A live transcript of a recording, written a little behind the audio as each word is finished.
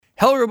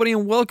Hello, everybody,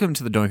 and welcome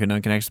to the Doink and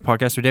Doink Connection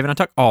podcast, where David and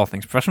I talk all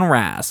things professional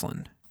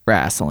wrestling.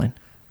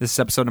 This is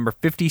episode number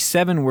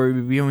 57, where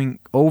we'll be going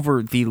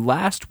over the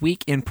last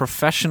week in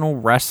professional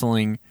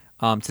wrestling.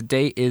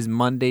 Today is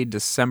Monday,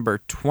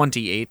 December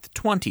 28th,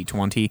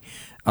 2020.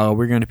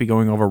 We're going to be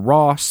going over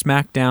Raw,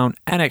 SmackDown,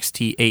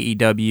 NXT,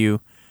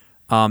 AEW.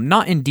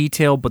 Not in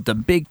detail, but the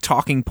big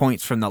talking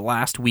points from the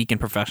last week in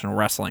professional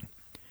wrestling.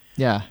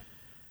 Yeah.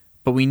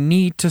 But we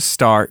need to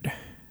start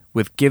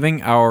with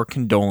giving our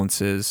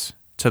condolences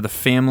to the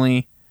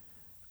family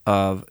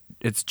of,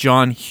 it's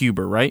John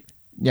Huber, right?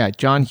 Yeah,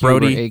 John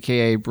Huber,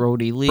 a.k.a.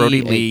 Brody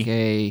Lee,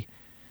 a.k.a.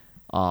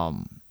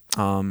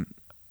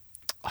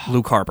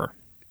 Luke Harper.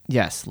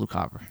 Yes, Luke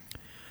Harper.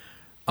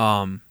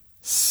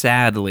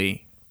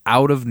 Sadly,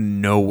 out of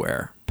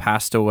nowhere,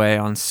 passed away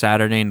on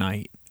Saturday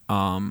night.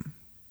 The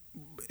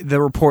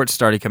reports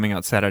started coming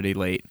out Saturday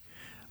late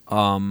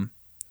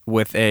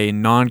with a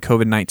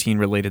non-COVID-19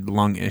 related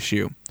lung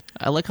issue.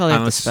 I like how they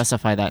have to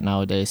specify that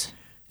nowadays.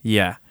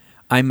 Yeah.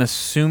 I'm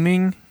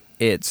assuming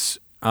it's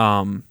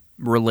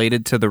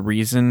related to the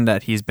reason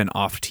that he's been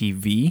off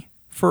TV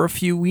for a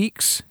few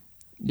weeks.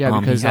 Yeah,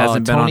 because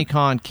Tony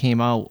Khan came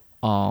out,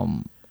 I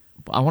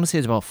want to say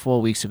it's about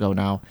 4 weeks ago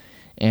now,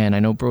 and I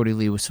know Brody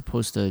Lee was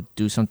supposed to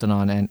do something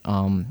on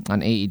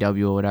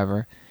AEW or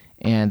whatever,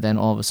 and then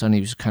all of a sudden he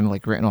was kind of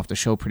like written off the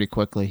show pretty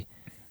quickly,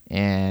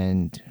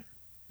 and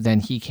then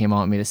he came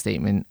out and made a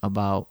statement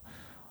about,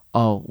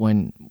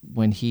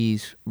 when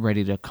he's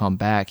ready to come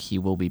back, he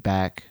will be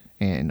back.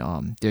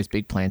 And there's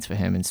big plans for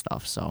him and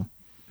stuff. So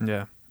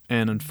yeah,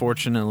 and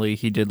unfortunately,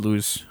 he did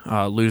lose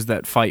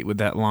that fight with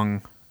that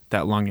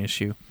lung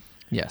issue.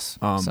 Yes.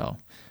 But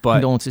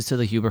condolences to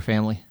the Huber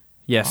family.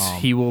 Yes,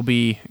 he will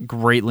be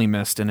greatly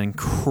missed. An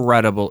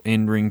incredible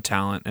in-ring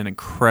talent, an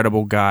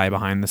incredible guy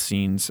behind the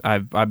scenes.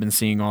 I've been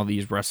seeing all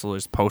these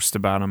wrestlers post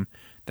about him.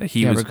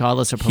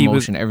 Regardless of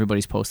promotion,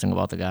 everybody's posting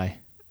about the guy.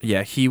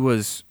 Yeah, he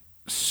was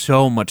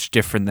so much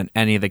different than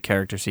any of the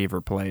characters he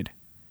ever played.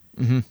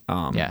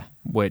 Mm-hmm.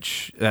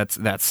 Which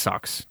that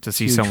sucks to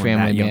see huge someone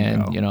family that young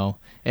man, go. You know,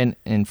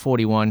 and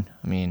 41.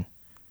 I mean,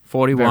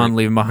 41,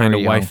 leaving behind a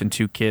wife young. and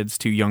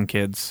two young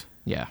kids.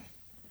 Yeah.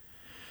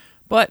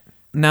 But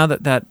now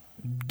that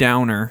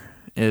downer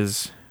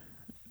is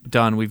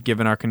done, we've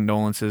given our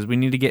condolences. We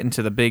need to get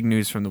into the big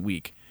news from the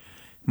week.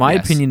 My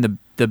opinion,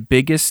 the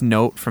biggest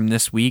note from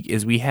this week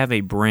is we have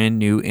a brand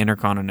new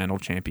Intercontinental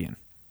Champion.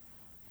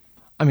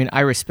 I mean,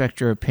 I respect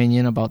your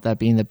opinion about that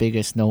being the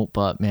biggest note,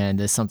 but man,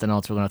 there's something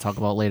else we're going to talk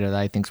about later that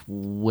I think's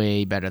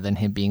way better than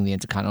him being the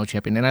Intercontinental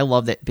Champion. And I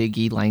love that Big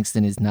E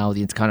Langston is now the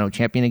Intercontinental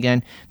Champion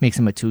again, makes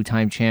him a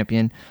 2-time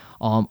champion.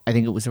 I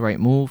think it was the right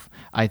move.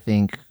 I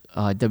think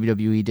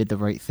WWE did the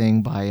right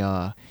thing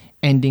by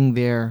ending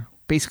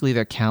basically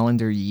their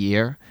calendar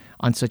year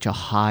on such a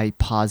high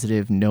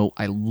positive note.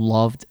 I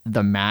loved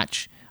the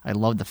match. I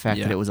loved the fact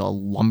that it was a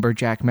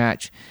lumberjack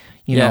match.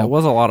 You know, it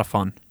was a lot of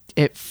fun.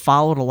 It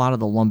followed a lot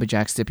of the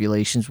lumberjack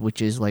stipulations, which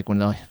is like when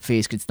the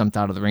face gets dumped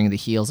out of the ring, the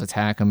heels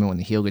attack him, and when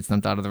the heel gets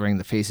dumped out of the ring,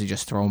 the face is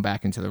just thrown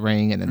back into the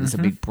ring, and then there's a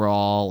big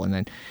brawl, and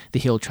then the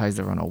heel tries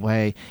to run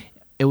away.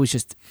 It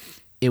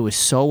was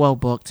so well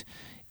booked.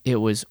 It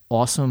was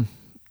awesome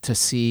to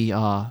see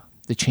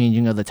the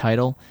changing of the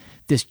title.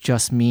 This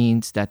just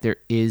means that there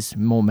is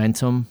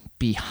momentum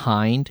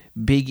behind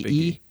Big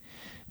E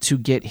to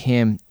get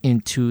him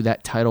into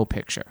that title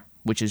picture,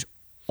 which is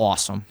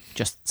awesome.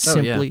 Just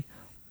simply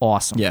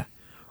awesome. Yeah.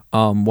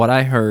 What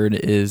I heard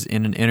is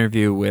in an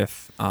interview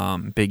with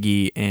Big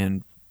E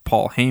and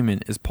Paul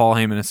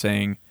Heyman is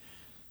saying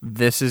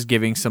this is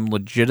giving some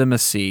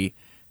legitimacy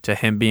to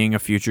him being a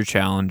future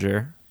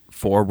challenger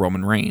for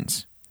Roman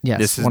Reigns. Yes,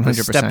 this is 100%.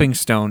 the stepping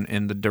stone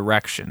in the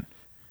direction.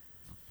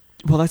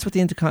 Well, that's what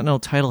the Intercontinental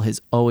title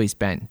has always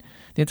been.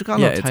 The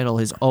Intercontinental title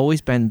has always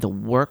been the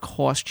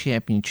workhorse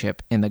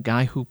championship, and the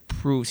guy who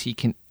proves he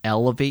can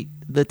elevate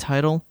the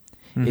title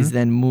is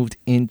then moved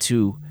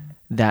into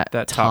that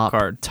top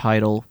card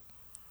title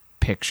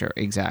picture.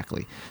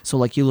 Exactly. So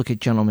like you look at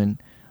gentlemen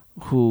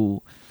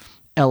who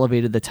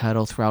elevated the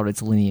title throughout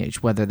its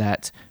lineage, whether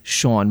that's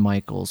Shawn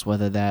Michaels,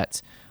 whether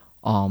that's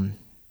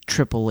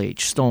Triple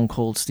H, Stone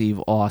Cold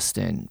Steve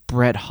Austin,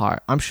 Bret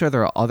Hart. I'm sure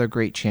there are other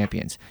great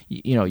champions.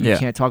 You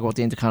can't talk about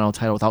the Intercontinental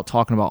title without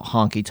talking about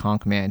Honky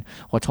Tonk Man,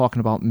 or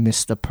talking about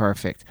Mr.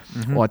 Perfect,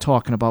 or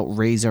talking about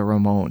Razor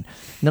Ramon.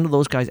 None of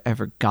those guys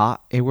ever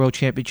got a World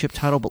Championship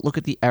title, but look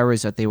at the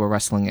eras that they were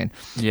wrestling in.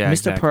 Yeah,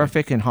 Mr.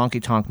 Perfect and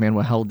Honky Tonk Man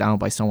were held down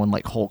by someone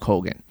like Hulk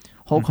Hogan.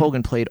 Hulk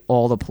Hogan played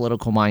all the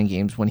political mind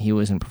games when he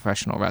was in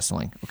professional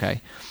wrestling,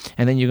 okay?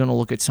 And then you're going to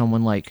look at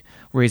someone like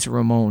Razor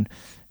Ramon,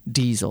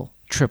 Diesel,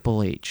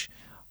 Triple H,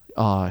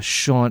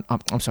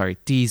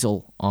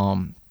 Diesel,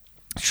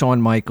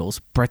 Shawn Michaels,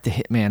 Bret the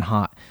Hitman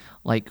Hart.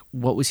 Like,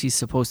 what was he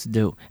supposed to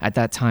do? At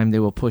that time, they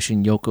were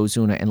pushing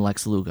Yokozuna and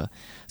Lex Luger.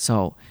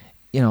 So,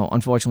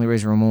 unfortunately,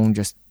 Razor Ramon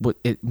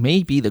it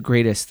may be the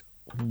greatest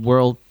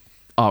world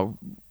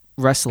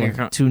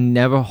wrestler to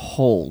never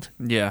hold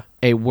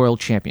a world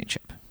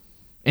championship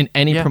in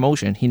any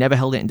promotion. He never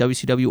held it in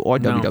WCW or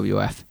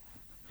WWF.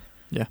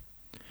 Yeah.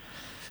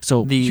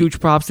 So huge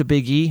props to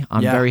Big E.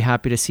 I'm very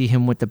happy to see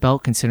him with the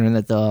belt, considering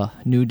that the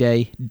New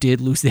Day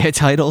did lose their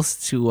titles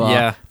to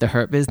the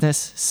Hurt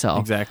Business. So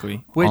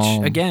exactly, which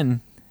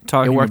again,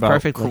 talking about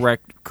perfectly.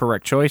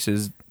 correct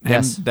choices,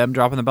 them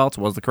dropping the belts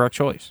was the correct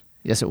choice.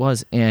 Yes, it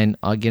was, and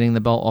getting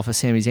the belt off of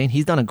Sami Zayn,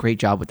 he's done a great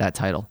job with that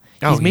title.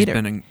 He's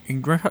been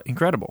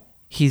incredible.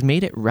 He's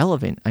made it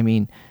relevant. I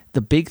mean,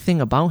 the big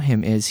thing about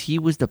him is he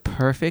was the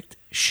perfect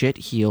shit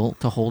heel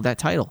to hold that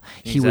title.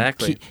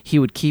 Exactly. He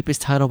would keep his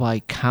title by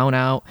count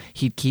out.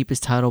 He'd keep his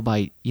title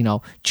by,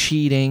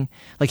 cheating.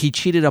 Like he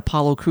cheated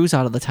Apollo Crews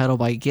out of the title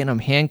by getting him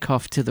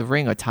handcuffed to the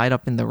ring or tied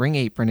up in the ring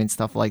apron and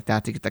stuff like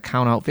that to get the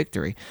count out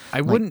victory.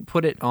 I wouldn't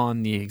put it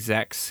on the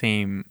exact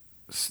same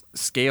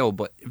scale,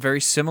 but very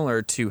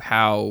similar to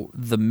how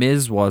The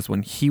Miz was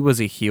when he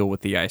was a heel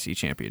with the IC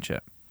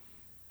Championship.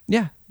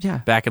 Yeah.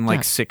 Back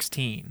in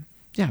 16.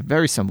 Yeah,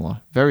 very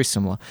similar. Very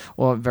similar.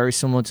 Or very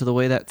similar to the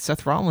way that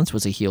Seth Rollins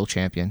was a heel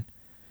champion.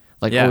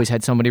 Always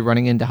had somebody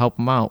running in to help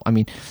him out. I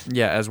mean,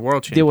 as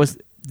world champion.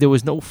 There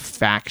was no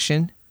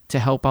faction to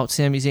help out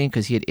Sami Zayn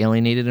because he had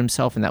alienated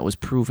himself, and that was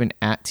proven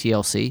at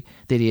TLC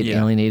that he had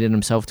alienated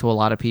himself to a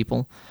lot of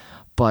people.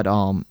 But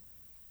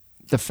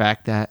the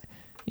fact that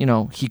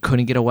he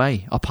couldn't get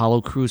away.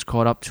 Apollo Crews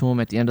caught up to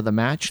him at the end of the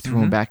match, threw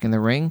him back in the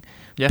ring.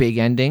 Yeah. Big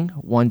ending,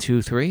 1,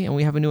 2, 3, and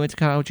we have a new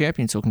Intercontinental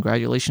Champion. So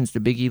congratulations to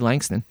Big E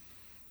Langston.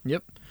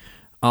 Yep.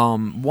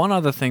 One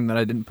other thing that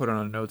I didn't put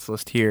on a notes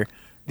list here: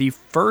 the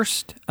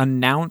first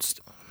announced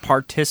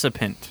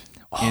participant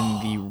in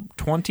the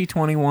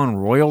 2021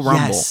 Royal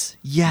Rumble.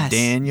 Yes,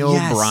 Daniel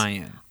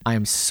Bryan. I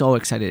am so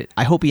excited.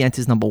 I hope he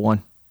enters number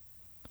 1.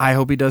 I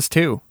hope he does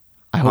too.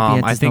 I hope he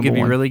enters I think number it'd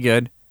be 1. really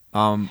good.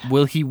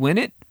 Will he win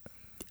it?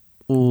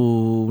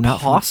 Ooh,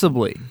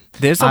 possibly.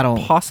 There's a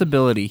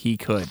possibility he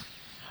could.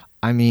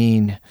 I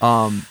mean,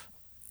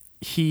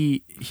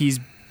 he's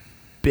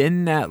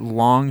been that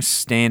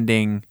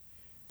long-standing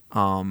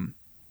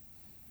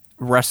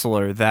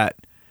wrestler that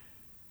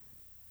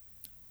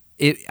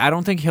I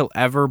don't think he'll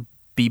ever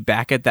be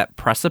back at that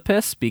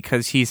precipice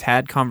because he's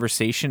had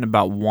conversation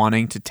about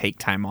wanting to take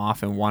time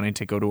off and wanting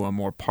to go to a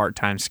more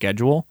part-time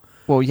schedule.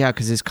 Well, yeah,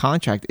 because his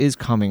contract is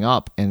coming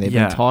up, and they've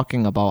been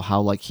talking about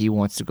how he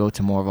wants to go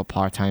to more of a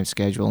part-time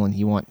schedule, and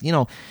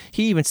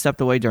he even stepped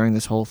away during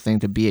this whole thing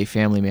to be a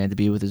family man, to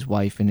be with his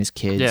wife and his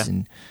kids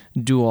and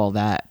do all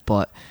that.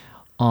 But,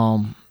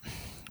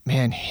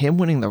 man, him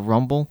winning the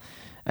Rumble,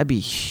 that'd be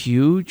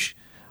huge.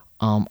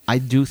 I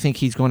do think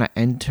he's going to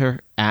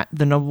enter at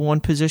the number 1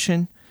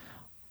 position.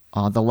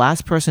 The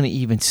last person to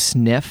even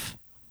sniff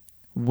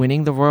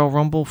winning the Royal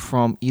Rumble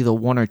from either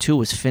 1 or 2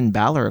 was Finn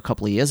Balor a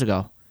couple of years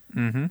ago.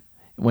 Mm-hmm.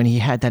 When he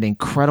had that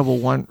incredible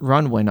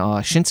run when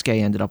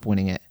Shinsuke ended up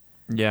winning it.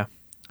 Yeah.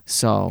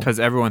 So because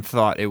everyone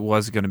thought it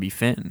was going to be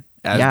Finn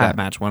as that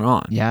match went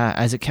on. Yeah,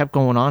 as it kept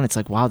going on, it's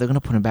like, wow, they're going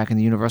to put him back in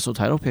the Universal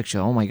title picture.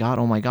 Oh my God.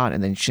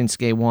 And then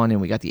Shinsuke won, and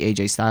we got the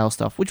AJ Styles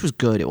stuff, which was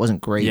good. It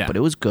wasn't great, but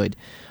it was good.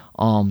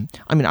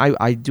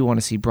 I do want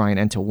to see Bryan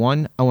enter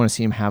 1. I want to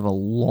see him have a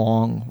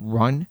long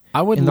run.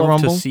 I would in the love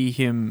Rumble. to see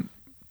him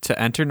to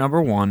enter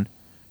number 1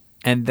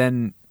 and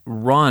then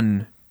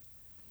run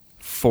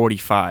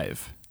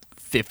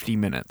 50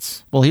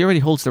 minutes. Well, he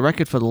already holds the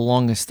record for the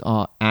longest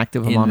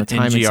active amount of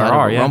time inside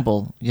of a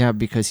Rumble. Yeah,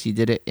 because he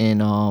did it in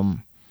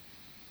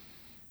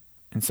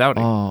Saudi.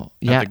 Oh,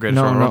 yeah. At the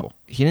Greatest Royal Rumble.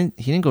 He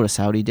didn't go to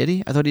Saudi, did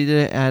he? I thought he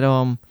did it at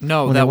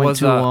No, that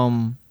was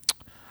oh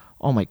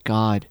my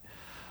God.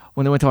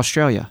 When they went to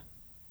Australia,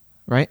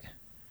 right?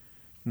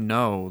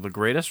 No, the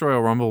Greatest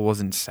Royal Rumble was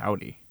in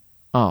Saudi.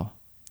 Oh.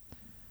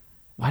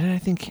 Why did I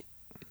think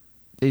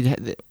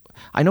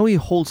I know he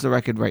holds the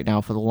record right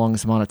now for the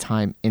longest amount of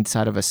time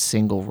inside of a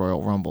single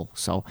Royal Rumble.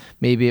 So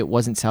maybe it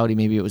wasn't Saudi,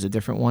 maybe it was a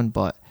different one,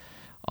 but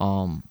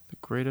the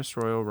Greatest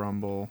Royal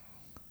Rumble.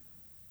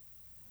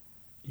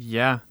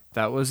 Yeah,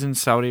 that was in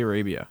Saudi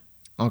Arabia.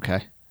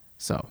 Okay.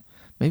 So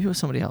maybe it was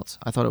somebody else.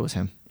 I thought it was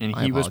him. And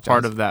he was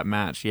part of that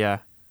match, yeah.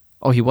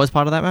 Oh, he was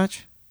part of that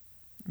match?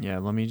 Yeah,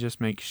 let me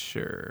just make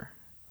sure.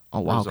 Oh,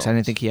 wow, because I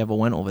didn't think he ever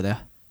went over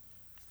there.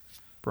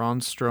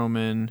 Braun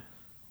Strowman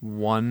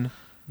won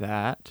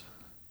that.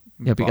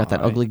 Yep, he got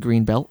that ugly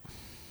green belt.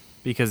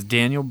 Because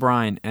Daniel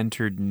Bryan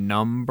entered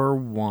number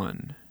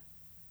 1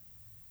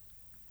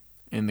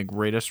 in the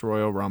Greatest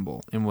Royal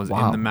Rumble and was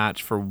in the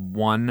match for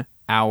 1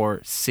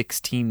 hour,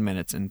 16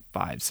 minutes, and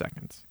 5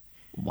 seconds.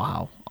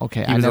 Wow.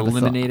 Okay. He was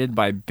eliminated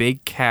by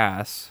Big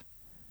Cass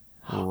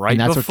right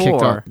and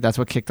before. That's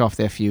what kicked off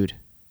their feud.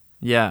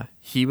 Yeah.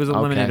 He was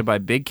eliminated by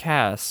Big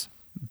Cass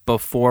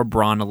before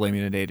Braun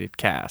eliminated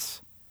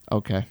Cass.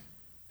 Okay.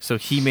 So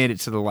he made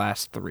it to the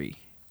last 3.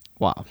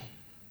 Wow.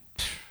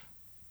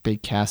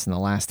 Big Cass in the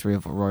last 3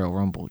 of a Royal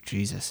Rumble.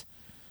 Jesus.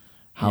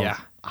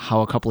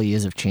 How a couple of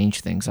years have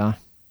changed things, huh?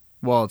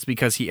 Well, it's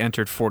because he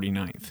entered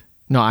 49th.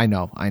 No, I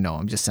know.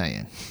 I'm just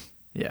saying.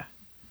 Yeah.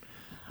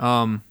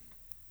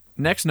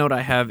 Next note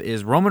I have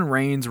is Roman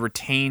Reigns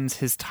retains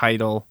his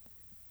title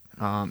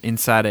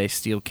inside a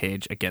steel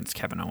cage against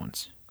Kevin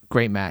Owens.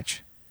 Great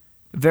match.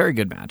 Very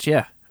good match,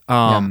 yeah.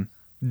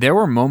 There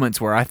were moments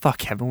where I thought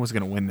Kevin was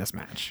going to win this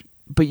match.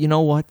 But you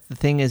know what? The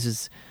thing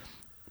is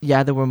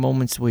yeah, there were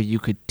moments where you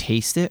could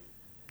taste it,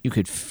 you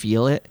could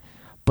feel it,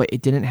 but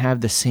it didn't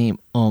have the same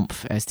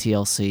oomph as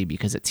TLC,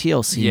 because at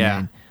TLC,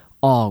 man,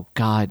 oh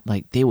God,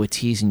 like they were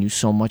teasing you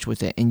so much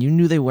with it, and you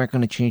knew they weren't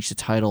going to change the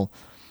title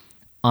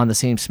on the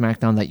same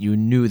SmackDown that you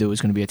knew there was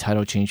going to be a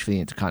title change for the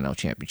Intercontinental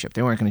Championship.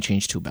 They weren't going to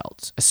change 2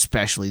 belts,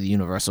 especially the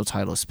Universal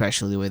title,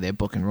 especially the way they're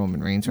booking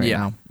Roman Reigns right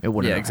now. It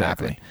wouldn't have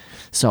happened.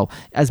 So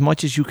as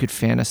much as you could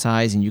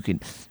fantasize and you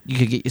could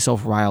get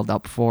yourself riled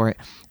up for it,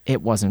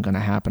 it wasn't going to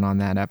happen on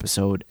that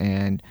episode.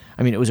 And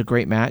I mean, it was a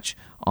great match.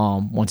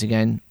 Once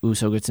again,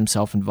 Uso gets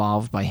himself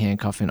involved by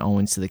handcuffing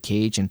Owens to the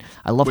cage, and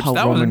I love how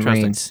Roman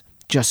Reigns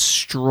just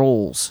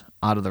strolls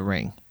out of the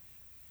ring,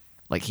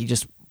 like he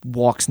just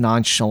walks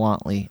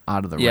nonchalantly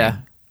out of the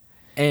ring.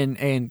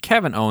 And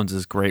Kevin Owens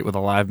is great with a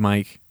live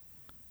mic,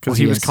 because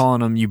he was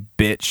calling him, "You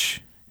bitch."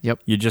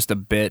 Yep. You're just a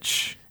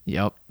bitch.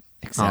 Yep.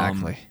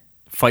 Exactly.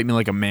 Fight me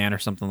like a man or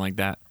something like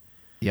that.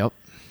 Yep.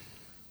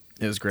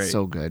 It was great.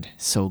 So good.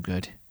 So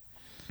good.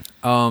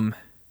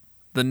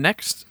 The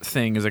next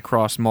thing is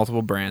across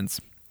multiple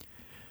brands.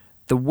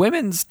 The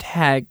women's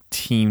tag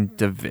team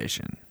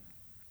division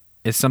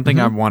is something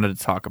I wanted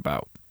to talk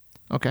about.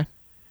 Okay.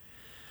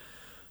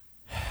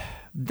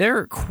 There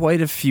are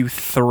quite a few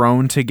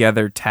thrown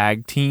together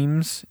tag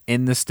teams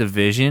in this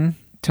division.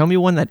 Tell me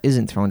one that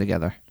isn't thrown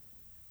together.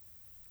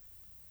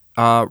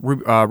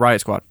 Riot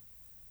Squad.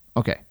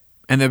 Okay.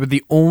 And they were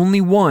the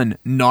only one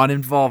not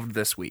involved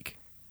this week.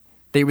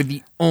 They were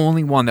the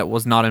only one that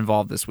was not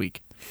involved this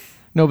week.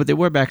 No, but they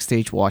were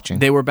backstage watching.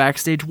 They were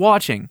backstage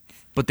watching,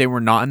 but they were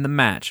not in the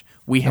match.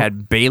 We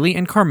had Bayley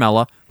and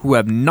Carmella, who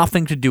have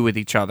nothing to do with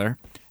each other,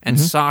 and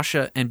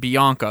Sasha and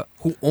Bianca,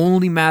 who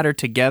only matter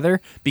together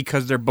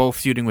because they're both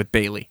feuding with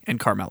Bayley and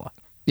Carmella.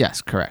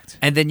 Yes, correct.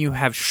 And then you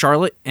have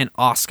Charlotte and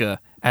Asuka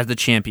as the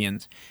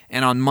champions.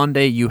 And on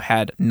Monday, you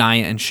had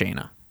Nia and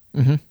Shayna.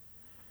 Mm-hmm.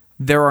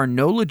 There are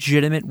no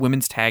legitimate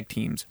women's tag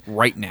teams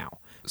right now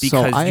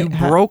because you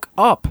broke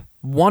up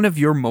one of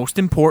your most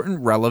important,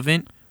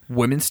 relevant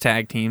women's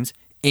tag teams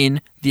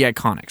in the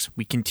Iconics.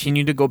 We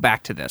continue to go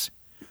back to this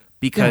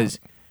because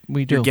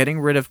you're getting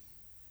rid of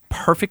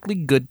perfectly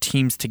good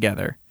teams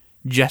together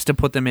just to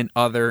put them in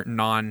other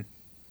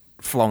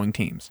non-flowing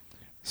teams.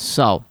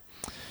 So,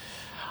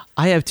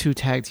 I have 2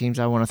 tag teams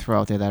I want to throw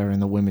out there that are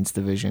in the women's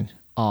division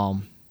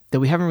that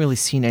we haven't really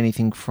seen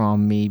anything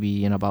from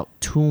maybe in about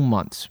 2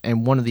 months.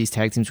 And one of these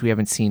tag teams we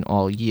haven't seen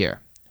all year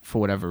for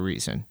whatever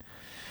reason.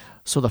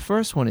 So the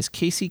first one is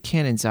Casey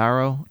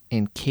Catanzaro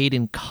and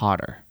Caden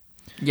Carter.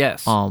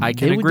 Yes, I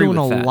can agree with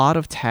that. They were doing a lot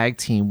of tag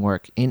team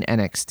work in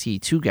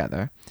NXT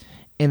together,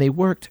 and they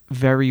worked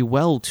very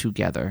well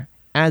together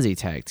as a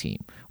tag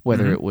team,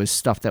 whether it was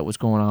stuff that was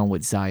going on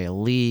with Xia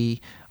Li,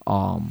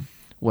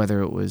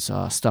 whether it was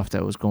stuff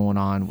that was going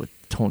on with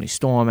Tony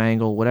Storm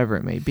angle, whatever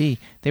it may be.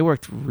 They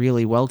worked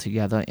really well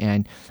together,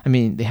 and I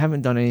mean, they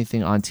haven't done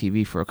anything on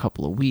TV for a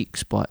couple of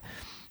weeks, but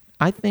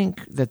I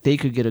think that they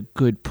could get a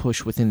good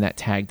push within that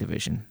tag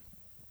division.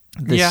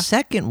 The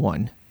second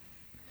one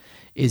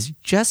is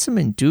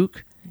Jessamyn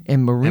Duke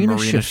and Marina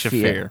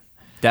Shafir.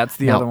 That's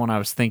the other one I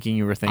was thinking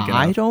you were thinking of.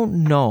 I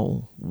don't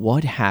know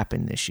what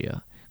happened this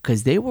year,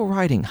 because they were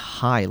riding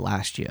high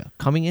last year.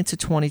 Coming into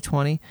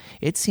 2020,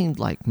 it seemed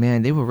like,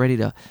 man, they were ready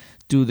to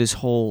do this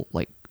whole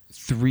like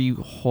 3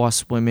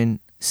 horsewomen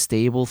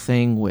stable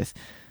thing with,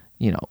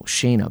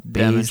 Shayna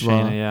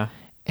Baszler.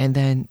 And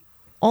then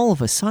all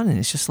of a sudden,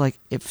 it's just like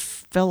it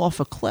fell off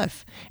a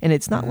cliff. And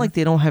it's not like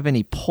they don't have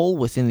any pull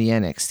within the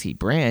NXT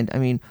brand. I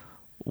mean,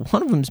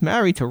 one of them's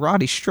married to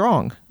Roddy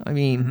Strong. I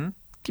mean,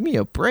 give me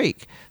a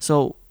break.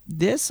 So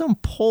there's some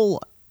pull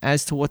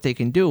as to what they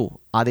can do.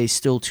 Are they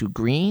still too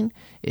green?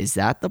 Is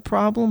that the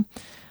problem?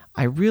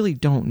 I really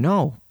don't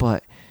know.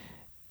 But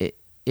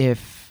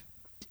if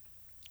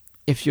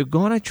you're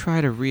going to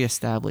try to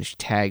reestablish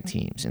tag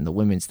teams in the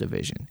women's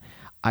division,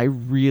 I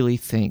really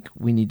think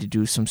we need to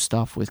do some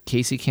stuff with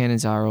Casey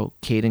Catanzaro,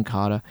 Caden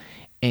Carter,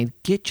 and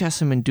get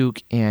Jessamyn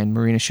Duke and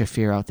Marina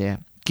Shafir out there.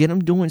 Get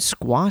them doing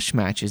squash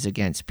matches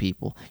against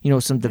people.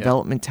 Some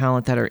development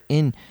talent that are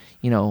in,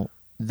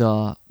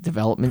 the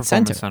development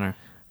center.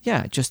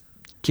 Yeah, just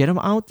get them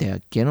out there.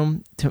 Get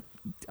them to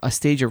a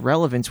stage of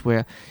relevance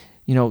where,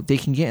 they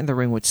can get in the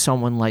ring with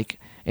someone like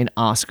an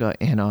Asuka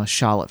and a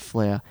Charlotte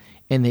Flair,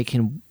 and they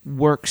can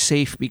work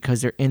safe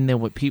because they're in there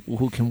with people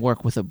who can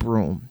work with a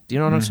broom. Do you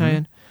know what I'm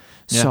saying?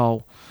 Yeah.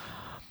 So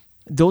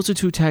those are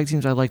 2 tag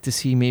teams I'd like to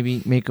see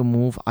maybe make a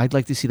move. I'd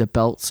like to see the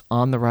belts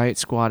on the Riot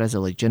Squad as a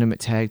legitimate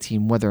tag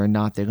team, whether or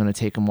not they're going to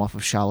take them off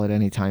of Charlotte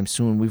anytime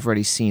soon. We've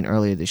already seen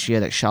earlier this year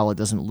that Charlotte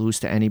doesn't lose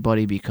to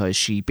anybody because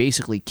she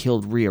basically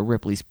killed Rhea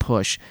Ripley's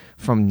push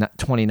from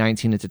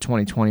 2019 into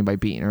 2020 by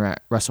beating her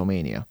at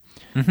WrestleMania.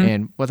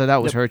 And whether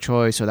that was her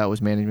choice or that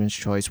was management's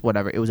choice,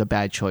 whatever, it was a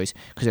bad choice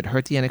because it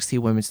hurt the NXT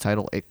women's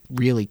title. It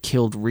really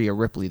killed Rhea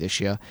Ripley this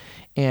year.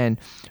 And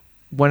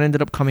what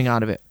ended up coming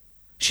out of it?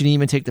 She didn't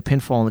even take the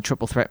pinfall in the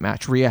triple threat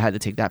match. Rhea had to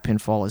take that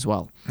pinfall as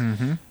well.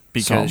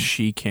 Because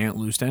she can't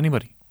lose to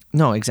anybody.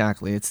 No,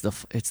 exactly. It's the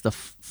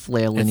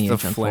Flair lineage.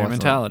 It's the Flair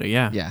mentality.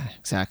 Yeah. Yeah,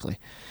 exactly.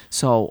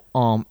 So,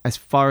 as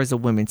far as the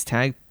women's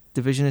tag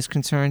division is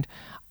concerned,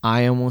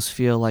 I almost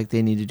feel like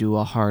they need to do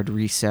a hard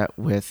reset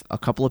with a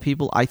couple of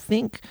people. I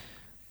think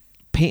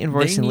Peyton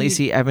Royce and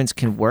Lacey Evans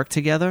can work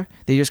together.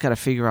 They just got to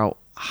figure out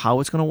how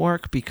it's going to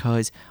work,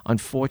 because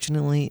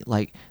unfortunately,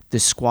 like the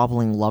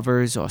squabbling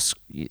lovers or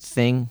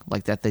thing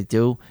like that they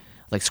do,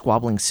 like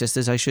squabbling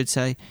sisters, I should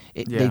say,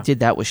 they did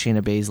that with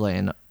Shayna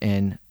Baszler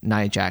and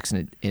Nia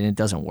Jackson, and it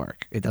doesn't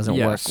work. It doesn't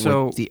work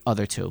with the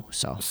other two.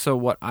 So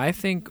what I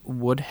think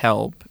would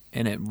help,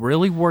 and it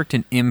really worked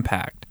in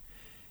Impact,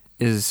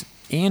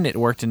 and it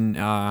worked in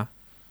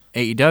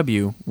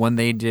AEW when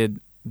they did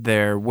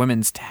their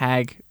women's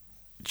tag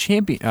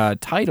champion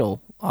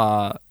title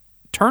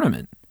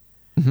tournament.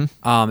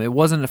 Mm-hmm. It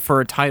wasn't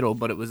for a title,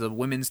 but it was a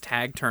women's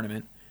tag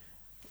tournament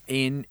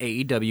in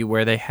AEW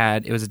where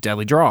it was a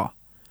deadly draw,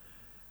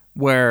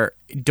 where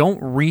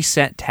don't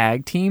reset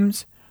tag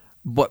teams,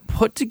 but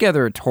put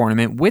together a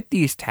tournament with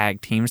these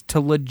tag teams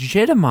to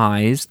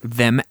legitimize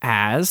them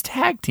as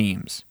tag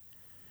teams.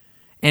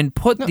 And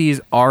put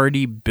these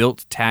already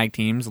built tag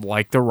teams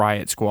like the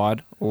Riot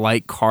Squad,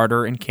 like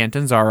Carter and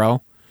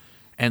Catanzaro,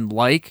 and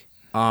like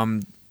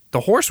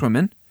the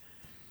Horsewomen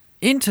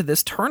into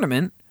this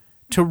tournament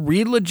to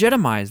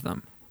re-legitimize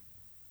them.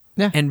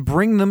 Yeah. And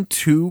bring them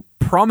to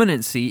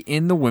prominency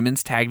in the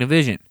women's tag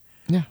division.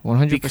 Yeah,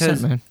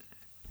 100%, man.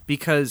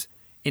 Because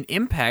in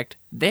Impact,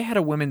 they had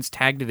a women's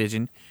tag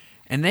division,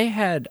 and they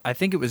had, I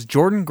think it was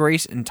Jordynne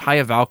Grace and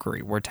Taya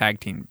Valkyrie were tag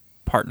team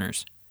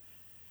partners,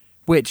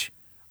 which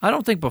I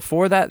don't think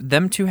before that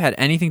them two had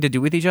anything to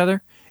do with each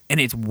other, and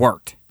it's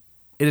worked.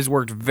 It has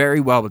worked very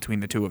well between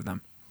the two of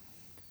them.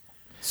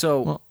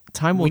 So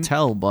time will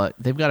tell, but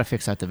they've got to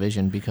fix that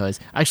division, because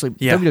actually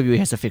WWE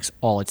has to fix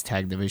all its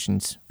tag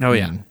divisions. Oh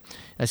yeah,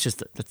 that's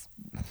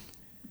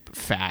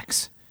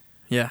facts.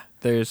 Yeah,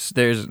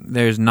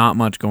 there's not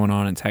much going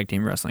on in tag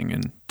team wrestling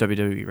in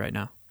WWE right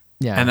now.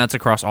 Yeah, and that's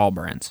across all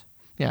brands.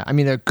 Yeah, I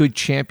mean they're good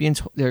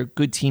champions. They're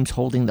good teams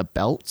holding the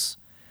belts,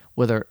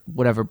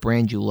 whatever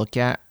brand you look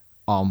at.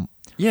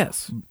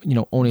 Yes,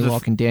 Oni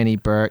Locke and Danny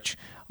Burch,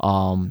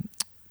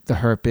 the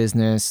Hurt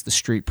Business, the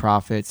Street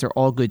Profits. They're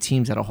all good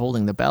teams that are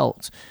holding the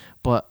belts.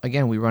 But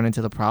again, we run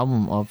into the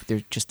problem of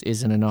there just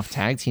isn't enough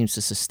tag teams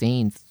to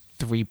sustain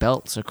 3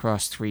 belts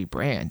across 3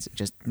 brands. It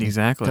just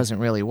doesn't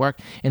really work.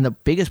 And the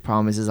biggest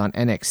problem is on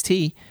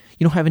NXT,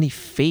 you don't have any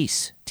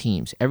face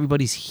teams.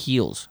 Everybody's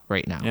heels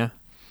right now. Yeah,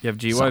 you have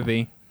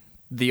GYV.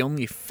 The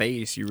only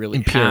face you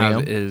really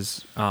have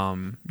is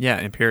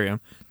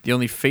Imperium. The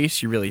only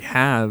face you really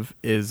have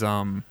is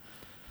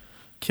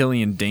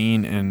Killian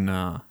Dane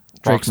and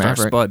Drake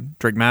Maverick. Spud.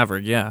 Drake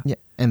Maverick, yeah. Yeah,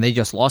 and they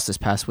just lost this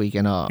past week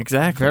in a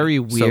very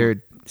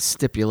weird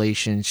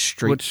stipulation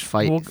street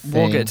fight thing.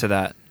 We'll get to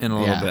that in a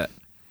little bit.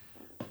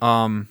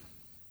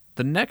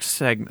 The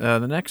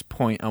next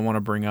point I want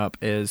to bring up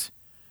is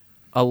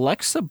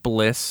Alexa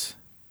Bliss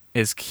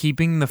is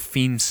keeping the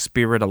Fiend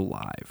spirit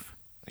alive.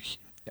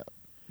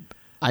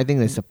 I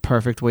think that's the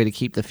perfect way to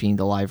keep the Fiend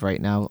alive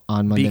right now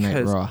on Monday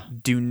Night Raw.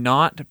 Do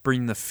not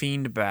bring the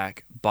Fiend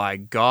back. By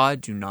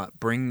God, do not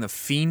bring the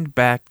Fiend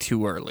back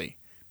too early,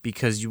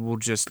 because you will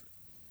just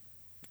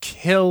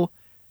kill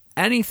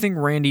anything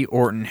Randy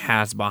Orton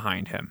has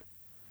behind him.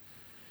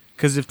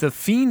 Because if the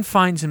Fiend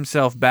finds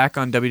himself back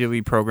on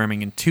WWE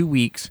programming in 2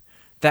 weeks,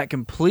 that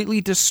completely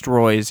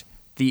destroys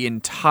the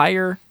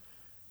entire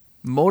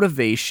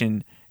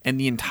motivation and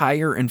the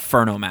entire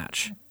Inferno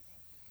match.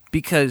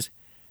 Because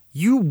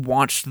you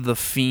watched the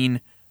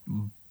Fiend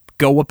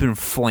go up in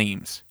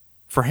flames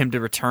for him to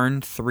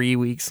return 3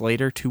 weeks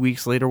later, 2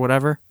 weeks later,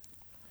 whatever.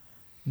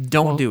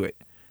 Don't do it.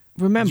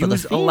 Remember,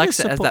 use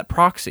Alexa as that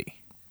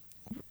proxy.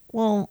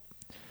 Well,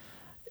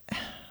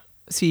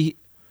 see,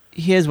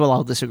 here's what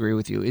I'll disagree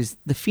with you, is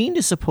the Fiend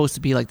is supposed to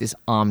be like this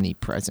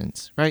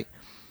omnipresence, right?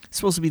 It's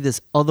supposed to be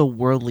this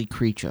otherworldly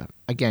creature.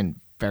 Again,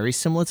 very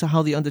similar to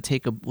how The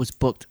Undertaker was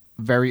booked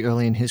very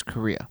early in his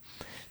career.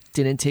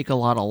 Didn't take a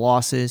lot of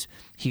losses.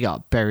 He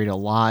got buried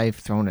alive,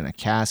 thrown in a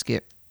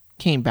casket,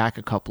 came back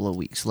a couple of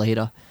weeks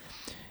later.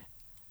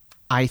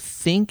 I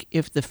think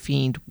if the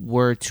Fiend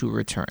were to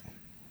return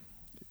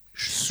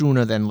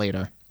sooner than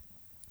later,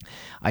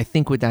 I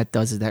think what that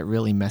does is that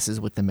really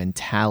messes with the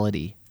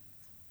mentality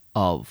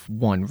of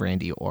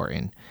Randy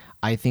Orton.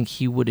 I think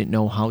he wouldn't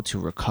know how to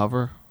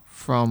recover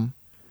from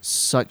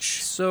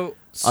such a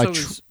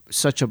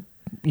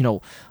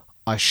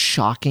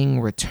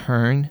shocking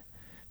return,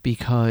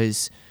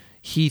 because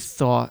he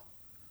thought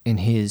in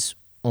his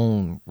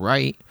own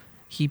right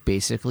he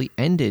basically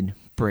ended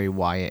Bray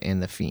Wyatt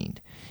and the Fiend.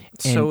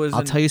 And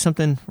I'll tell you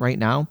something right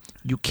now,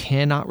 you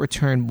cannot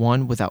return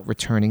one without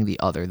returning the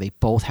other. They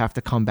both have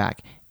to come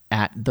back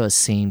at the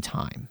same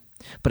time.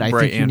 But I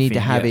think you need to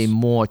have a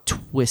more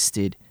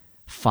twisted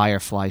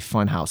Firefly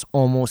Funhouse,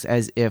 almost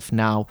as if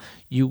now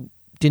you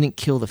didn't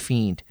kill the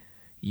Fiend.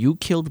 You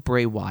killed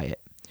Bray Wyatt.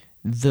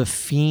 The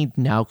Fiend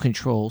now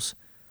controls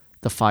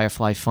the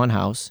Firefly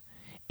Funhouse,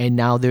 and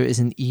now there is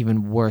an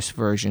even worse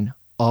version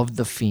of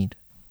the Fiend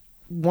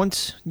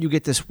once you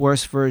get this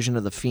worst version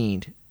of The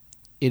Fiend,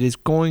 it is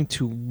going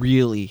to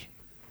really,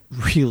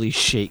 really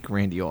shake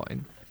Randy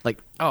Orton. Like,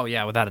 oh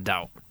yeah, without a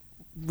doubt.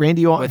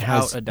 Randy Orton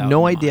has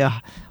no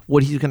idea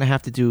what he's going to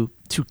have to do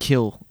to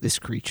kill this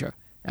creature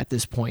at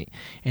this point.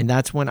 And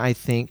that's when I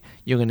think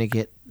you're going to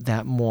get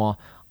that more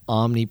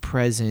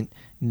omnipresent,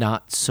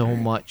 not so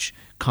much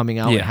coming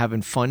out and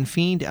having fun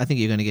Fiend. I think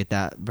you're going to get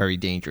that very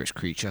dangerous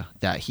creature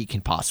that he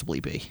can possibly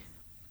be.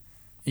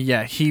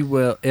 Yeah, he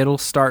will. It'll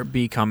start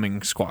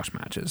becoming squash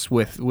matches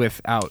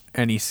without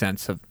any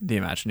sense of the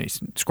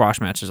imagination.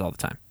 Squash matches all the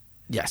time.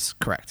 Yes,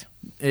 correct.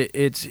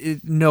 It's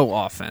no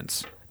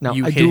offense. Now,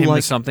 you hit him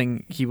with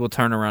something, he will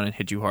turn around and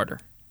hit you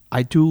harder.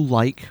 I do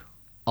like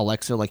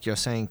Alexa, like you're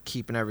saying,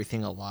 keeping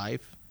everything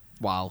alive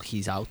while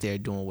he's out there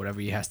doing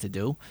whatever he has to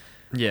do.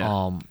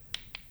 Yeah.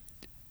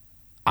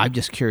 I'm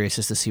just curious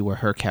as to see where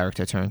her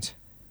character turns.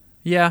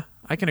 Yeah,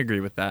 I can agree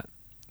with that.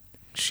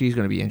 She's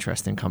going to be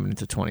interesting coming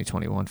into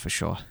 2021 for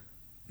sure.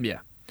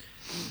 Yeah.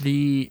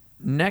 The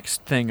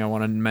next thing I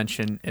want to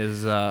mention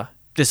is...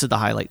 this is the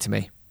highlight to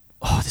me.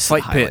 Oh, this is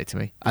the highlight to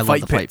me. I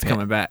love the Fight Pit.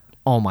 Coming back.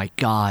 Oh, my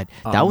God.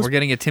 We're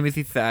getting a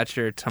Timothy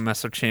Thatcher,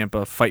 Tommaso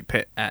Ciampa Fight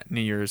Pit at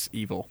New Year's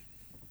Evil.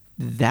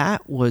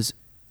 That was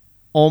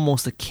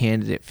almost a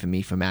candidate for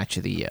me for Match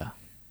of the Year.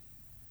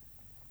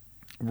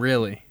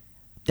 Really?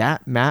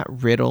 That Matt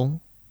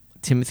Riddle,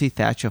 Timothy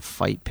Thatcher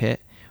Fight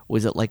Pit,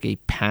 was it like a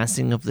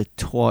passing of the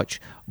torch,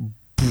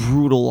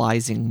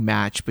 brutalizing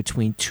match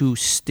between two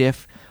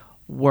stiff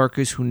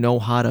workers who know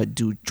how to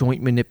do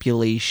joint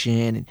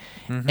manipulation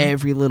and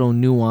every little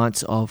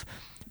nuance of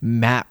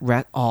that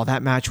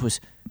match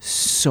was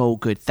so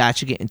good.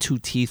 Thatcher getting 2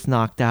 teeth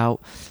knocked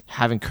out,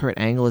 having Kurt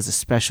Angle as a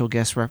special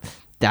guest rep.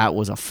 That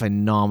was a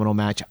phenomenal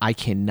match. I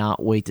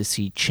cannot wait to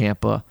see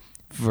Ciampa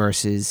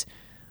versus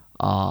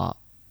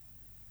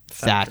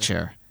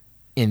Thatcher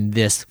in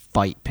this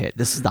Fight Pit.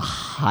 This is the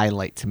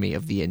highlight to me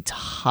of the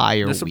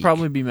entire week. This will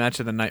probably be match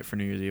of the night for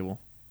New Year's Evil.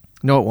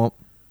 No, it won't.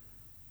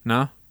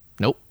 No?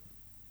 Nope.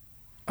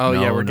 Oh,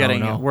 no, yeah,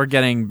 we're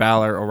getting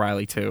Balor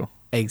O'Reilly too.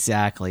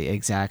 Exactly.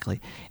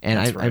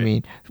 And I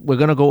mean, we're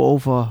going to go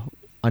over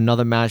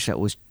another match that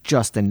was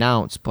just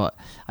announced, but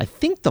I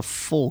think the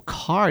full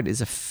card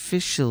is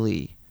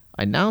officially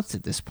announced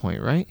at this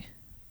point, right?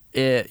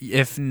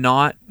 If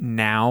not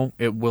now,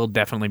 it will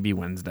definitely be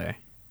Wednesday.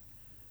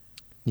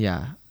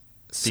 Yeah.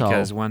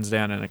 Because Wednesday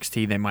on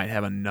NXT, they might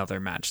have another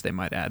match they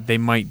might add. They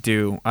might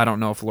do, I don't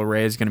know if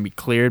LeRae is going to be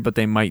cleared, but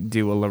they might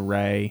do a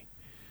LeRae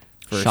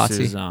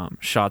versus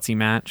Shotzi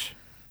match.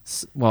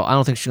 Well, I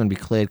don't think she's going to be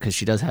cleared because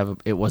she does have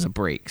it was a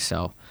break.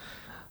 So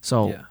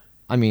yeah.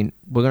 I mean,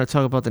 we're going to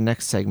talk about the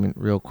next segment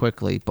real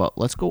quickly, but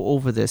let's go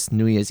over this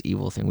New Year's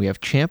Evil thing. We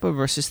have Ciampa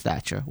versus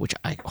Thatcher, which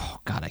I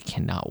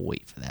cannot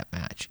wait for that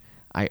match.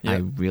 I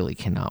really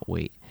cannot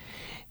wait.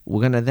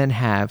 We're going to then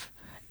have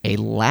a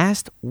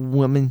last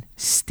woman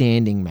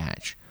standing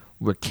match,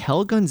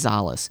 Raquel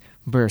Gonzalez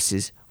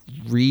versus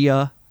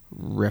Rhea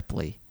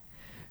Ripley.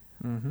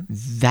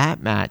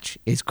 That match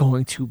is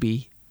going to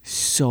be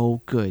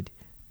so good.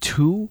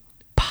 2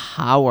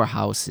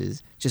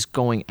 powerhouses just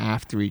going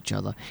after each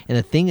other. And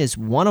the thing is,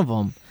 one of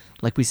them,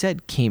 like we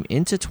said, came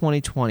into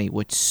 2020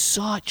 with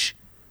such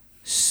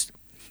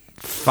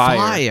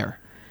fire.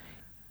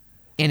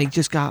 And it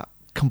just got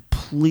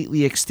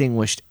completely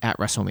extinguished at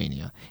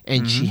WrestleMania.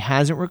 And she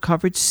hasn't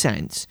recovered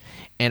since.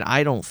 And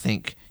I don't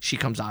think she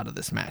comes out of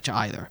this match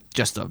either.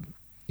 Just a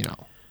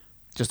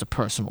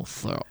personal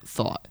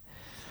thought.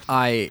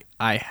 I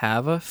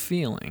have a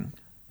feeling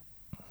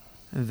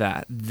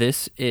that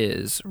this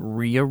is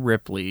Rhea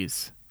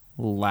Ripley's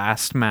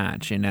last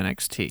match in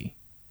NXT.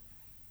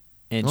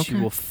 And she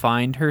will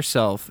find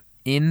herself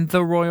in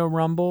the Royal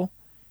Rumble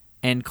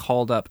and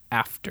called up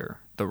after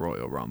the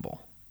Royal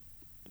Rumble.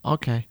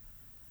 Okay.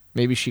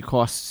 Maybe she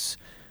costs,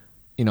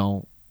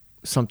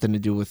 something to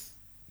do with...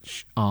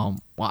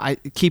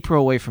 keep her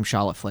away from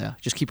Charlotte Flair.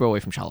 Just keep her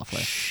away from Charlotte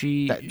Flair.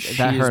 She hurt is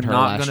her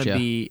not going to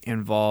be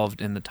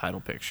involved in the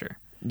title picture.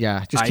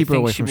 Yeah, just keep her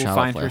away from Charlotte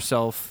Flair. I think she will find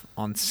herself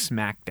on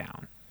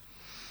SmackDown.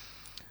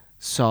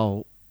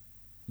 So,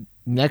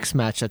 next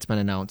match that's been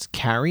announced,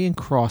 Karrion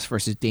Kross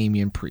versus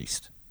Damian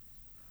Priest.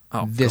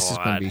 Oh, this is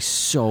going to be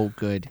so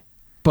good.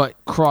 But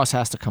Kross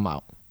has to come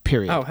out,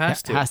 period. Oh,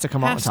 has to. Has to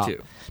come out on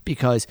top.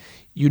 Because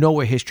you know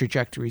where his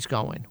trajectory is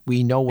going.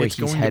 We know where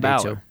he's headed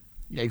to.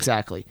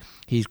 Exactly.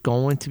 He's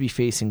going to be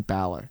facing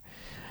Balor.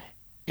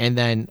 And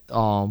then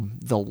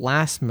the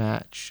last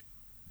match...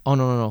 Oh,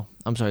 no.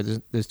 I'm sorry.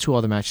 There's 2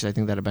 other matches I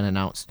think that have been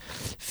announced.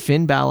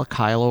 Finn Balor,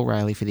 Kyle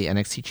O'Reilly for the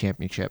NXT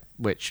Championship,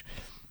 which,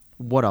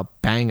 what a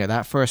banger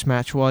that first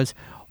match was.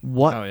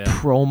 What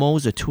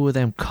promos the 2 of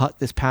them cut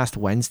this past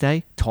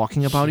Wednesday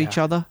talking about each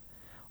other.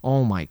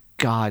 Oh, my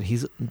God.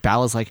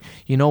 Balor's like,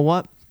 you know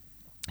what?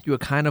 You were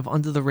kind of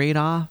under the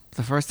radar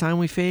the first time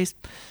we faced.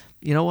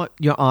 You know what?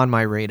 You're on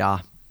my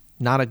radar.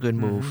 Not a good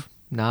move.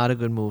 Not a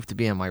good move to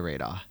be on my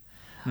radar.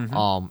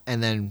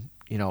 And then,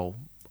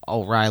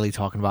 O'Reilly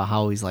talking about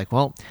how he's like,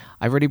 well,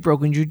 I've already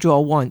broken your jaw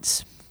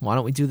once. Why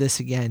don't we do this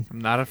again?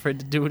 I'm not afraid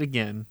to do it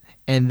again.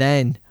 And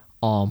then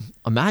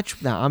A match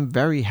that I'm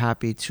very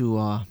happy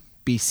to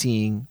be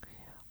seeing,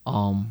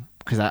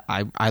 because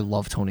I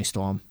love Toni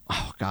Storm.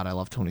 Oh God, I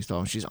love Toni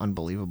Storm. She's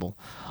unbelievable.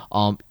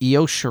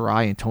 Io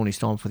Shirai and Toni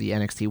Storm for the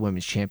NXT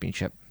Women's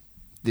Championship.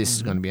 This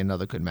is going to be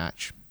another good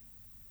match.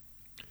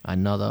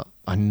 Another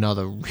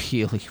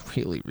really,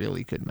 really,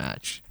 really good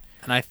match.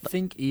 And I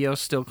think Io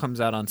still comes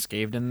out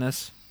unscathed in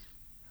this.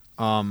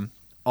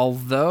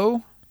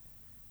 Although,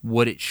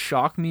 would it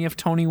shock me if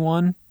Toni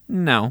won?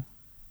 No.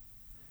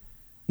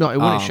 No, it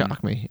wouldn't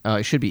shock me.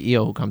 It should be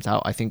Io who comes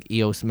out. I think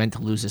Io's meant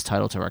to lose his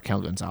title to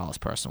Raquel Gonzalez,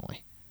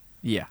 personally.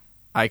 Yeah,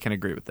 I can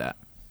agree with that.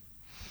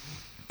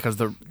 Because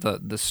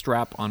the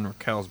strap on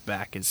Raquel's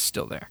back is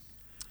still there.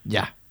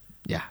 Yeah.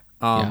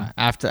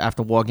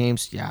 After War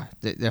Games, yeah,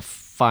 they're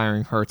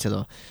firing her to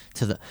the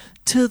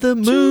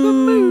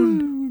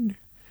moon.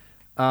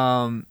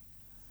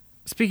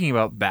 Speaking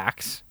about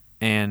backs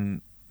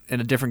and a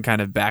different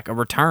kind of back, a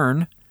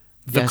return.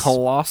 The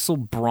colossal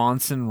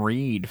Bronson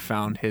Reed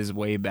found his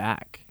way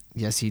back.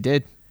 Yes, he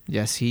did.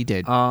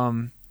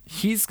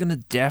 He's gonna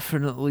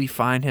definitely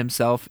find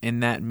himself in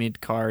that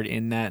mid card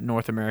in that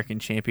North American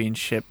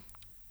Championship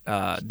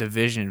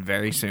division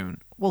very soon.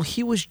 Well,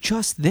 he was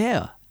just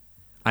there.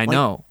 I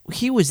know.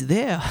 He was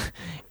there.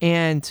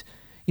 And,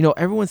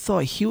 everyone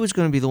thought he was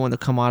going to be the one to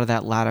come out of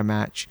that ladder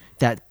match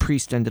that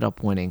Priest ended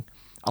up winning.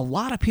 A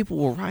lot of people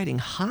were riding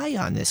high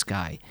on this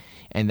guy.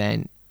 And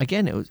then,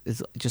 again,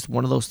 it's just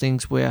one of those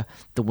things where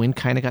the wind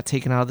kind of got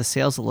taken out of the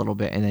sails a little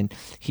bit. And then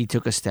he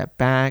took a step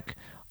back.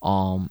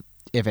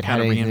 If it had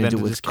anything to do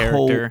with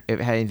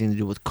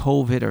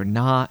COVID or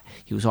not,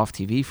 he was off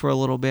TV for a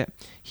little bit.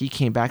 He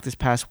came back this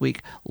past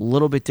week, a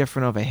little bit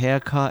different of a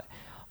haircut,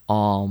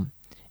 and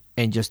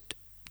just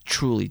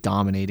truly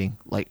dominating.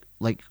 Like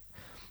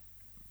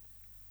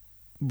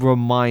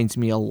reminds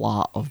me a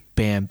lot of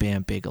Bam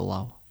Bam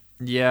Bigelow.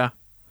 Yeah,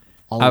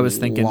 I was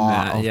thinking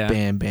that. Yeah,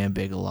 Bam Bam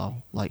Bigelow,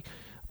 like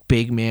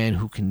big man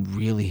who can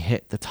really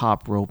hit the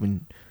top rope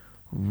and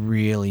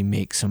really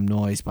make some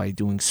noise by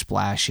doing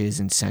splashes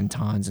and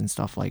sentons and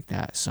stuff like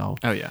that. So,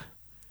 oh yeah,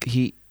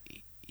 he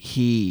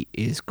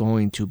is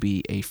going to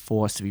be a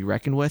force to be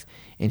reckoned with,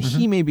 and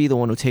he may be the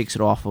one who takes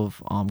it off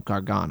of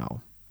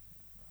Gargano.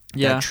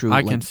 Yeah,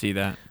 I can see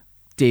that.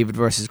 David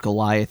versus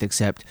Goliath,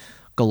 except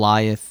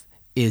Goliath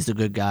is the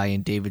good guy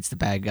and David's the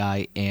bad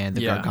guy, and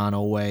the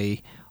Gargano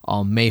way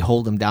may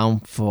hold him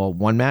down for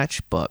one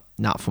match, but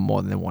not for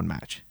more than one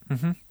match.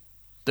 Mm-hmm.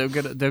 They'll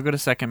get a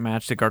second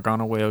match. The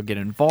Gargano way will get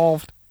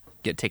involved,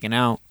 get taken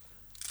out,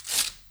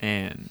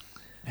 and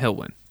he'll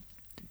win.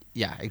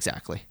 Yeah,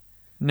 exactly.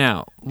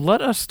 Now,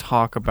 let us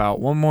talk about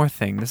one more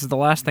thing. This is the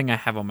last thing I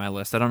have on my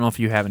list. I don't know if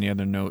you have any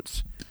other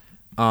notes.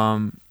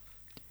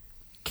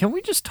 Can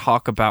we just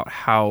talk about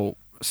how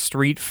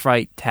street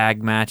fight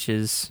tag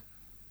matches,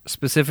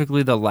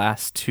 specifically the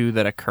last two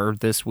that occurred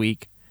this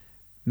week,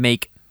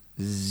 make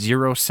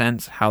zero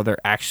sense how they're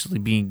actually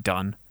being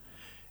done?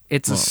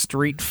 It's a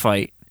street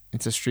fight.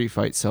 It's a street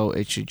fight, so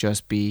it should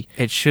just be...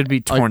 It should be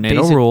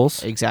tornado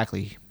rules.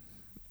 Exactly.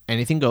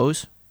 Anything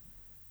goes.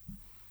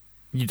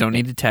 You don't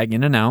need to tag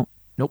in and out.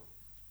 Nope.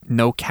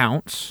 No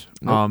counts.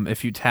 Nope.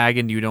 If you tag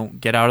and you don't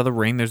get out of the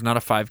ring, there's not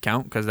a 5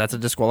 count because that's a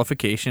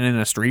disqualification. In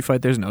a street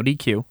fight, there's no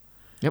DQ.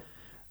 Yep.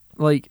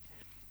 Like,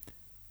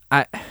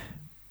 I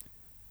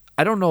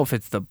don't know if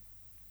it's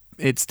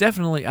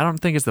definitely... I don't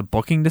think it's the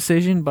booking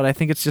decision, but I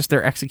think it's just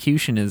their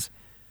execution is...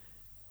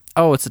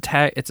 Oh, it's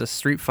a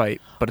street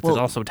fight, but it's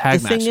also a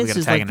tag match, so we got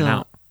to tag in and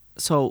out.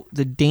 So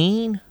the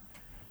Dane,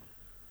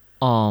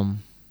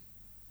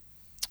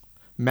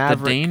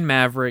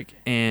 Maverick,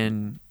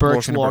 and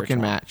Birch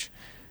walk-in match.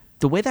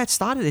 The way that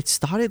started, it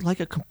started like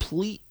a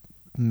complete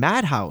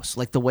madhouse,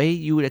 like the way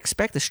you would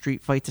expect a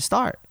street fight to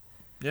start.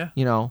 Yeah.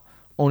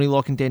 Oney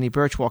Lorcan and Danny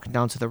Birch walking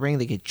down to the ring,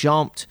 they get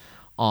jumped.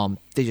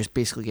 They just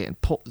basically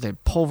they're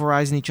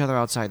pulverizing each other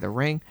outside the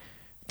ring.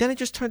 Then it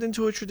just turned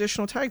into a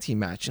traditional tag team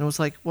match. And it was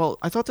like, well,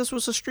 I thought this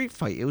was a street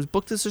fight. It was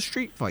booked as a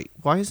street fight.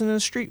 Why isn't it a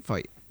street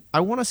fight?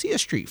 I want to see a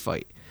street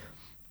fight.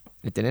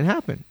 It didn't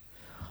happen.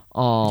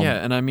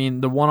 And I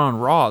mean, the one on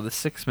Raw, the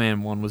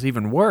 6-man one, was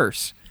even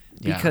worse.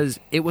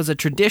 Because it was a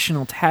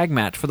traditional tag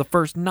match for the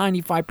first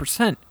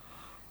 95%.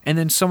 And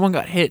then someone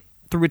got hit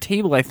through a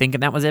table, I think,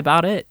 and that was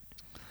about it.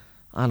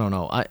 I don't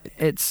know. I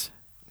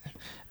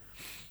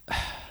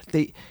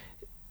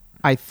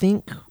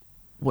think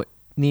what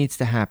needs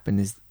to happen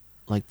is,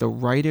 like, the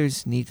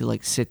writers need to,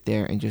 like, sit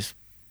there and just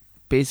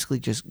basically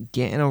just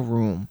get in a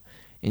room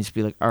and just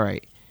be like, all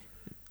right,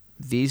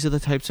 these are the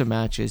types of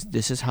matches.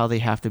 This is how they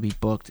have to be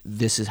booked.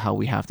 This is how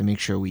we have to make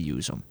sure we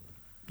use them.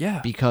 Yeah.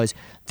 Because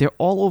they're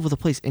all over the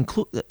place.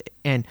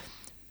 And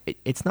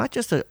it's not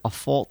just a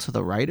fault to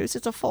the writers.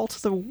 It's a fault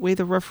to the way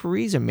the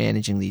referees are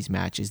managing these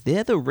matches.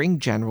 They're the ring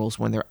generals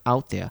when they're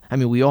out there. I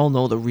mean, we all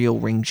know the real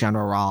ring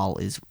general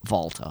is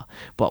Volta.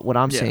 But what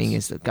I'm saying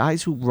is the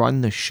guys who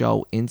run the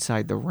show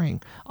inside the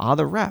ring are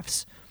the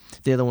refs.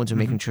 They're the ones who are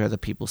making sure that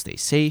people stay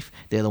safe.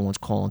 They're the ones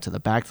calling to the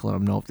back to let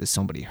them know if there's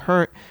somebody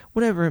hurt,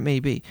 whatever it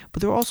may be.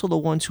 But they're also the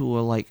ones who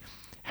are like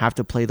have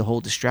to play the whole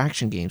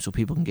distraction game so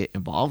people can get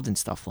involved in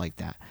stuff like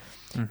that.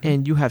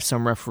 And you have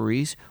some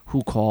referees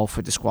who call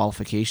for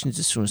disqualifications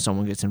as soon as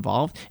someone gets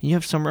involved. And you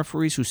have some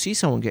referees who see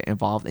someone get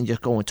involved and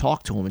just go and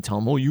talk to them and tell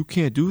them, oh, you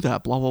can't do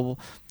that, blah, blah, blah.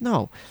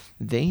 No,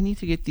 they need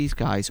to get these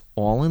guys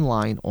all in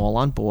line, all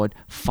on board,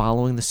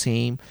 following the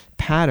same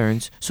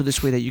patterns. So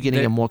this way that you're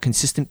getting a more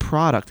consistent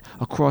product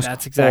across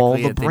all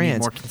the brands. They need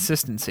more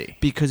consistency.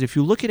 Because if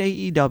you look at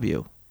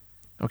AEW,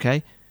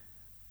 okay,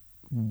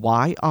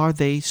 why are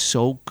they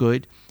so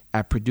good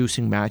at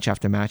producing match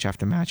after match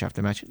after match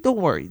after match? Don't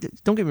worry.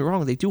 Don't get me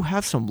wrong. They do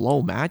have some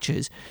low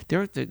matches.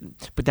 But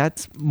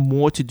that's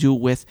more to do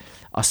with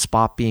a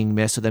spot being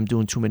missed or them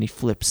doing too many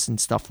flips and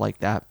stuff like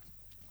that.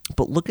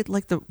 But look at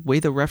like the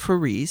way the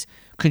referees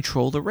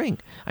control the ring.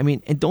 I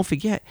mean, and don't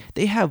forget,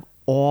 they have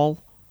all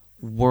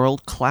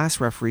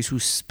world-class referees who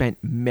spent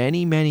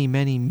many, many,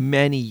 many,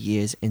 many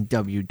years in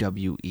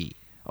WWE.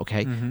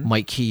 Okay?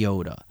 Mike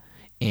Chioda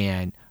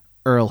and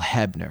Earl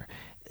Hebner.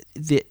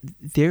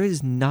 There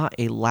is not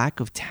a lack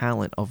of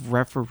talent of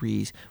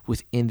referees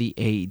within the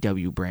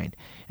AEW brand.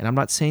 And I'm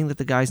not saying that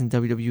the guys in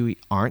WWE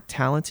aren't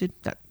talented.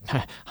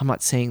 I'm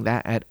not saying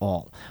that at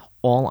all.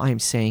 All I'm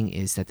saying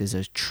is that there's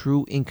a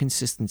true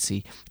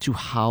inconsistency to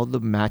how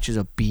the matches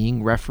are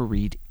being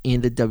refereed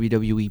in the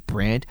WWE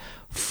brand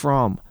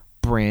from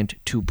brand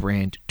to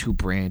brand to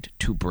brand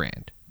to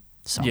brand.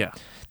 So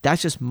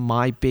that's just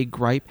my big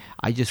gripe.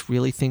 I just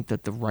really think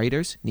that the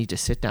writers need to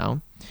sit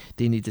down.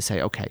 They need to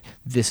say, okay,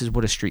 this is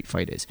what a street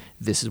fight is.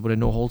 This is what a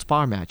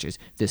no-holds-bar match is.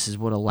 This is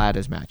what a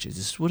ladders match is.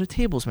 This is what a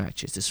tables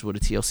match is. This is what a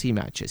TLC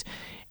match is.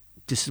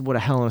 This is what a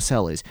Hell in a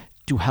Cell is.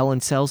 Do Hell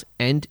in Cells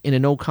end in a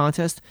no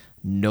contest?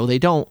 No, they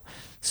don't.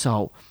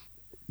 So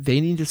they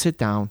need to sit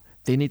down.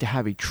 They need to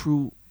have a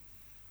true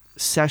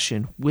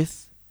session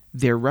with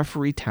their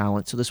referee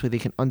talent, so this way they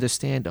can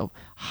understand of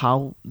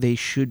how they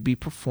should be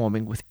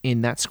performing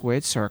within that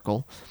squared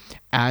circle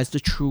as the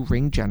true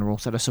ring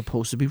generals that are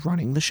supposed to be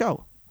running the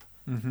show.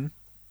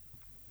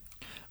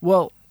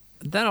 Well,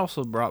 that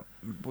also brought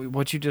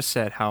what you just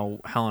said, how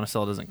Hell in a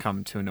Cell doesn't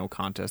come to a no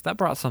contest. That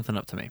brought something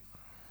up to me.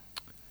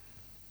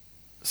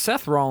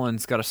 Seth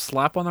Rollins got a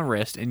slap on the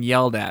wrist and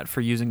yelled at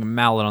for using a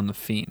mallet on The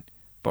Fiend.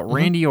 But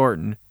Randy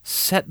Orton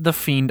set The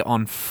Fiend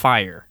on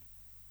fire.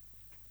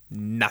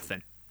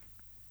 Nothing.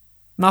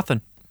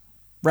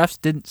 Refs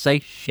didn't say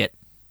shit.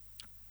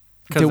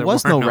 There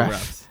was no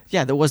ref.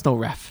 Yeah, there was no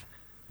ref.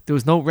 There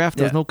was no ref.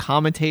 There was no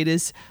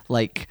commentators.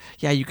 Like,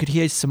 you could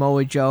hear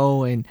Samoa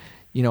Joe and,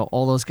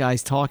 all those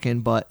guys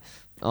talking, but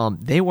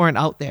they weren't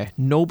out there.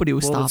 Nobody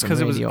was stopping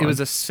Randy Orton. It was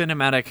a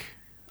cinematic,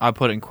 I'll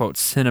put in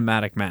quotes,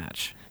 cinematic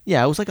match.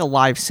 Yeah, it was like a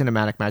live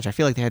cinematic match. I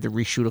feel like they had to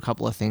reshoot a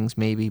couple of things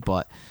maybe,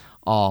 but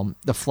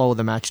the flow of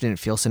the match didn't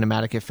feel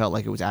cinematic. It felt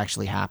like it was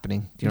actually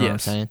happening. Do you know what I'm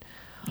saying?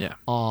 Yeah.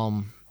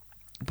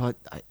 But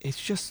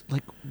it's just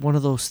like one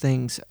of those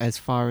things as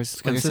far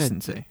as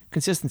consistency.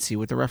 Consistency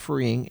with the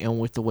refereeing and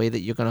with the way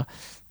that you're going to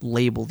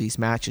label these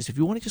matches. If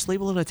you want to just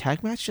label it a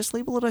tag match, just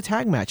label it a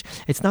tag match.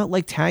 It's not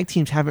like tag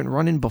teams haven't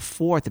run in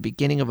before at the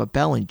beginning of a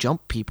bell and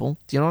jump people.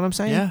 Do you know what I'm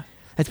saying? Yeah.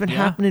 It's been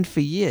happening for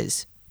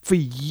years. For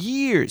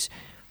years.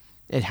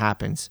 It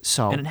happens.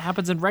 And it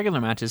happens in regular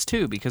matches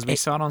too, because we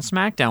saw it on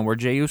SmackDown where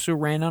Jey Uso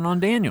ran in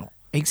on Daniel.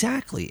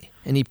 Exactly.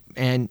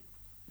 And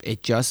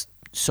it just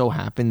so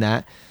happened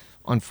that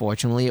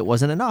unfortunately it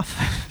wasn't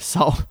enough.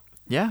 So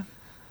yeah.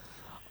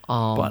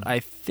 But I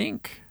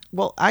think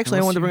actually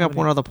I wanted to bring up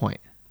one other point.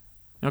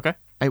 Okay.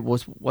 It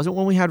wasn't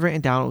one we had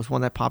written down, it was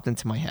one that popped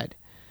into my head.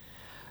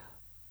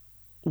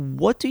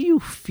 What do you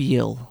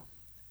feel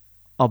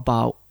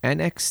about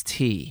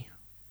NXT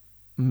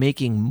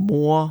making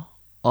more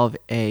of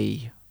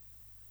a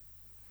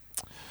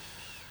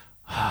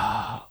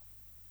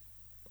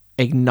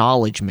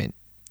acknowledgement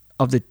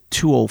of the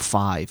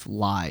 205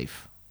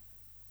 live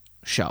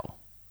show?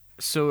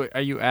 So are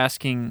you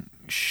asking,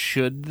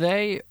 should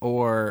they,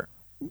 or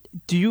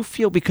do you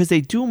feel, because they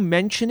do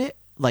mention it,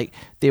 like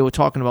they were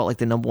talking about like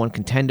the number one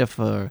contender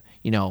for,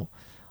 the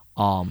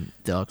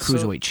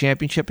Cruiserweight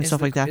Championship and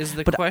stuff like that. Is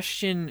the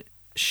question,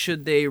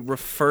 should they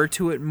refer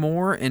to it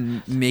more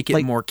and make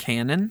it more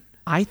canon?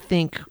 I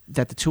think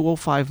that the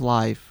 205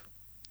 Live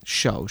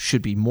show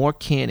should be more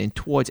canon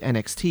towards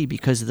NXT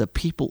because the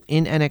people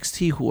in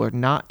NXT who are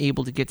not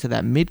able to get to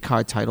that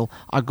mid-card title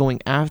are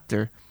going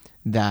after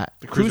that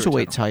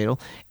Cruiserweight title.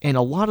 And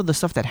a lot of the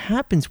stuff that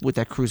happens with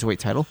that Cruiserweight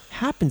title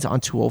happens on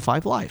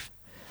 205 Live.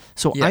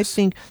 So I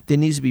think there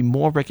needs to be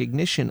more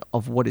recognition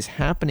of what is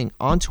happening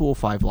on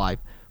 205 Live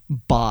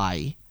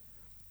by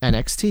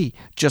NXT.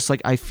 Just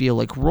like I feel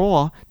like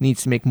Raw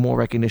needs to make more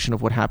recognition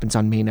of what happens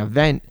on Main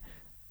Event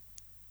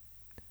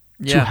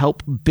to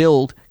help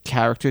build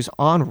characters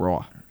on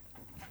Raw.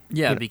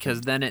 Yeah,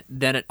 because then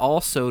it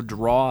also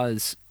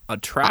draws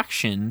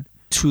attraction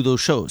to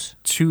those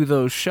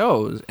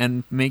shows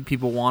and make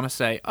people want to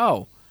say,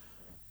 oh,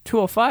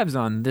 205's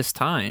on this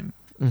time.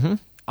 Mm-hmm.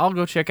 I'll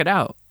go check it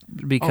out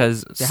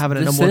because they're having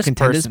a number one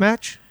contenders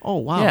match. Oh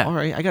wow! All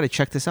right, I got to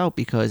check this out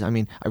because I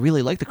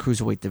really like the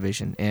Cruiserweight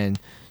division and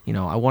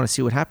I want to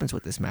see what happens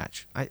with this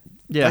match.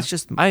 That's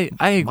just I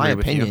agree my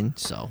with opinion. You.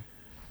 So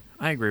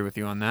I agree with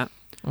you on that.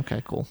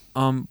 Okay, cool.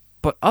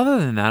 But other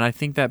than that, I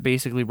think that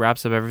basically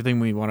wraps up everything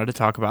we wanted to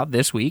talk about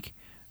this week.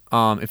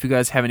 If you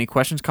guys have any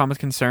questions, comments,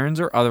 concerns,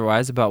 or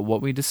otherwise about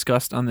what we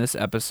discussed on this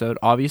episode,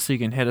 obviously you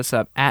can hit us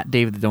up at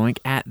David the Doink,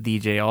 at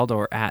DJ Aldo,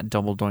 or at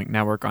Double Doink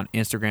Network on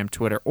Instagram,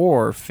 Twitter,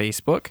 or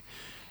Facebook.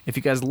 If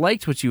you guys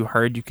liked what you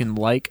heard, you can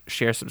like,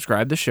 share,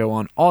 subscribe the show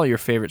on all your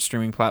favorite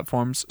streaming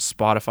platforms,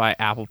 Spotify,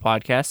 Apple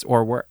Podcasts,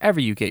 or wherever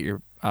you get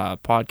your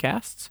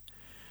podcasts.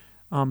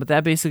 But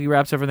that basically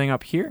wraps everything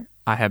up here.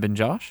 I have been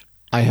Josh.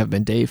 I have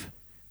been Dave.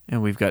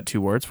 And we've got 2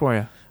 words for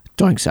you.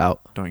 Doinks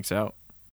out. Doinks out.